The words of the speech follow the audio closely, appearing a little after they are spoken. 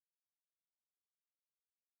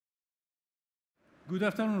Good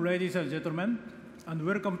afternoon, ladies and gentlemen, and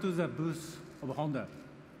welcome to the booth of Honda.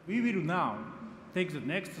 We will now take the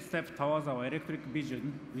next step towards our electric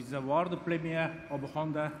vision with the world premiere of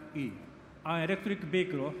Honda E, an electric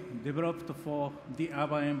vehicle developed for the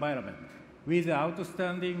urban environment, with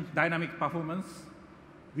outstanding dynamic performance,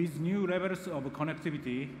 with new levels of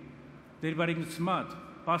connectivity, delivering smart,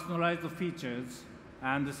 personalized features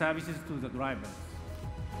and services to the drivers.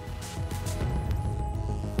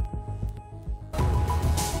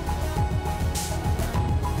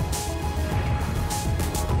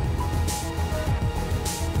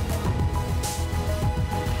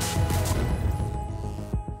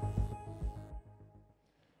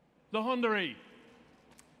 The Honda E.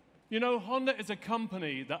 You know, Honda is a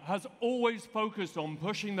company that has always focused on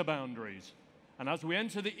pushing the boundaries. And as we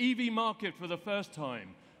enter the EV market for the first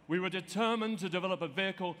time, we were determined to develop a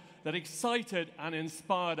vehicle that excited and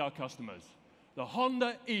inspired our customers. The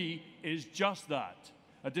Honda E is just that,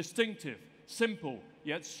 a distinctive, simple,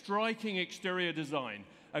 yet striking exterior design,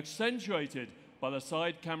 accentuated by the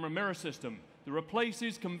side camera mirror system that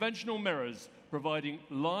replaces conventional mirrors, providing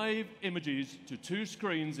live images to two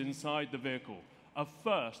screens inside the vehicle, a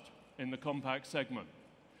first in the compact segment.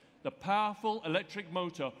 The powerful electric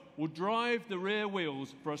motor will drive the rear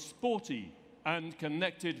wheels for a sporty and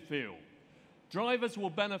connected feel. Drivers will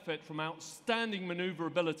benefit from outstanding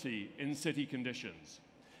maneuverability in city conditions.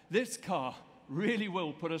 This car really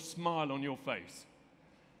will put a smile on your face.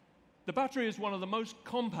 The battery is one of the most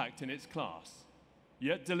compact in its class,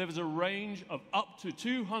 yet delivers a range of up to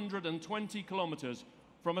 220 kilometers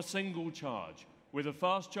from a single charge, with a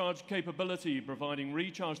fast charge capability providing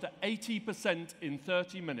recharge to 80% in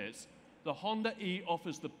 30 minutes. The Honda E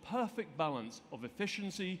offers the perfect balance of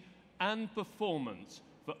efficiency and performance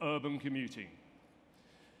for urban commuting.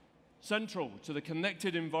 Central to the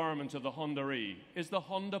connected environment of the Honda E is the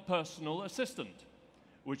Honda Personal Assistant,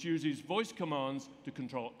 which uses voice commands to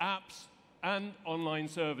control apps and online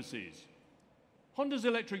services. Honda's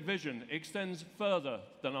electric vision extends further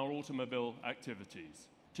than our automobile activities.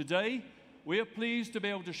 Today, we are pleased to be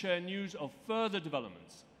able to share news of further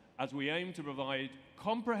developments as we aim to provide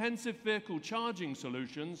comprehensive vehicle charging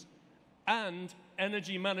solutions and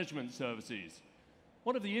energy management services.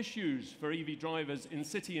 One of the issues for EV drivers in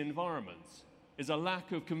city environments is a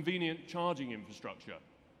lack of convenient charging infrastructure.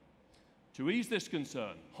 To ease this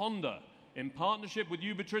concern, Honda, in partnership with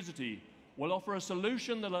Ubitricity, will offer a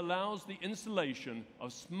solution that allows the installation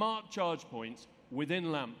of smart charge points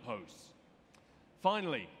within lampposts.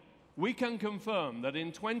 Finally, we can confirm that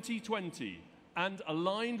in 2020, and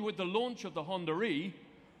aligned with the launch of the Honda E,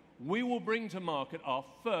 we will bring to market our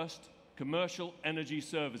first commercial energy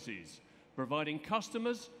services, providing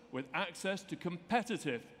customers with access to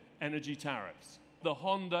competitive energy tariffs. The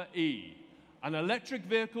Honda E, an electric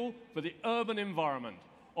vehicle for the urban environment,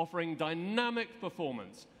 offering dynamic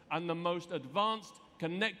performance and the most advanced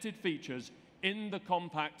connected features in the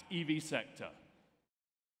compact EV sector.